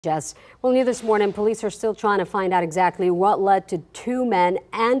Jess, well, new this morning, police are still trying to find out exactly what led to two men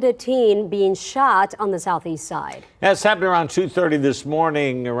and a teen being shot on the southeast side. That's happened around 2:30 this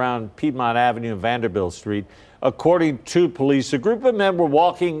morning around Piedmont Avenue and Vanderbilt Street. According to police, a group of men were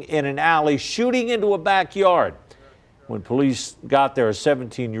walking in an alley shooting into a backyard. When police got there, a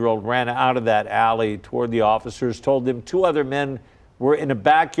 17-year-old ran out of that alley toward the officers, told them two other men were in the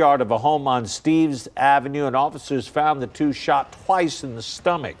backyard of a home on Steves Avenue, and officers found the two shot twice in the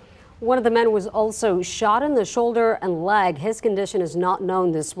stomach. One of the men was also shot in the shoulder and leg. His condition is not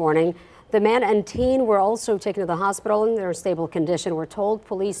known this morning. The man and teen were also taken to the hospital in their stable condition. We're told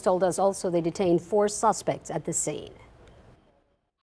police told us also they detained 4 suspects at the scene.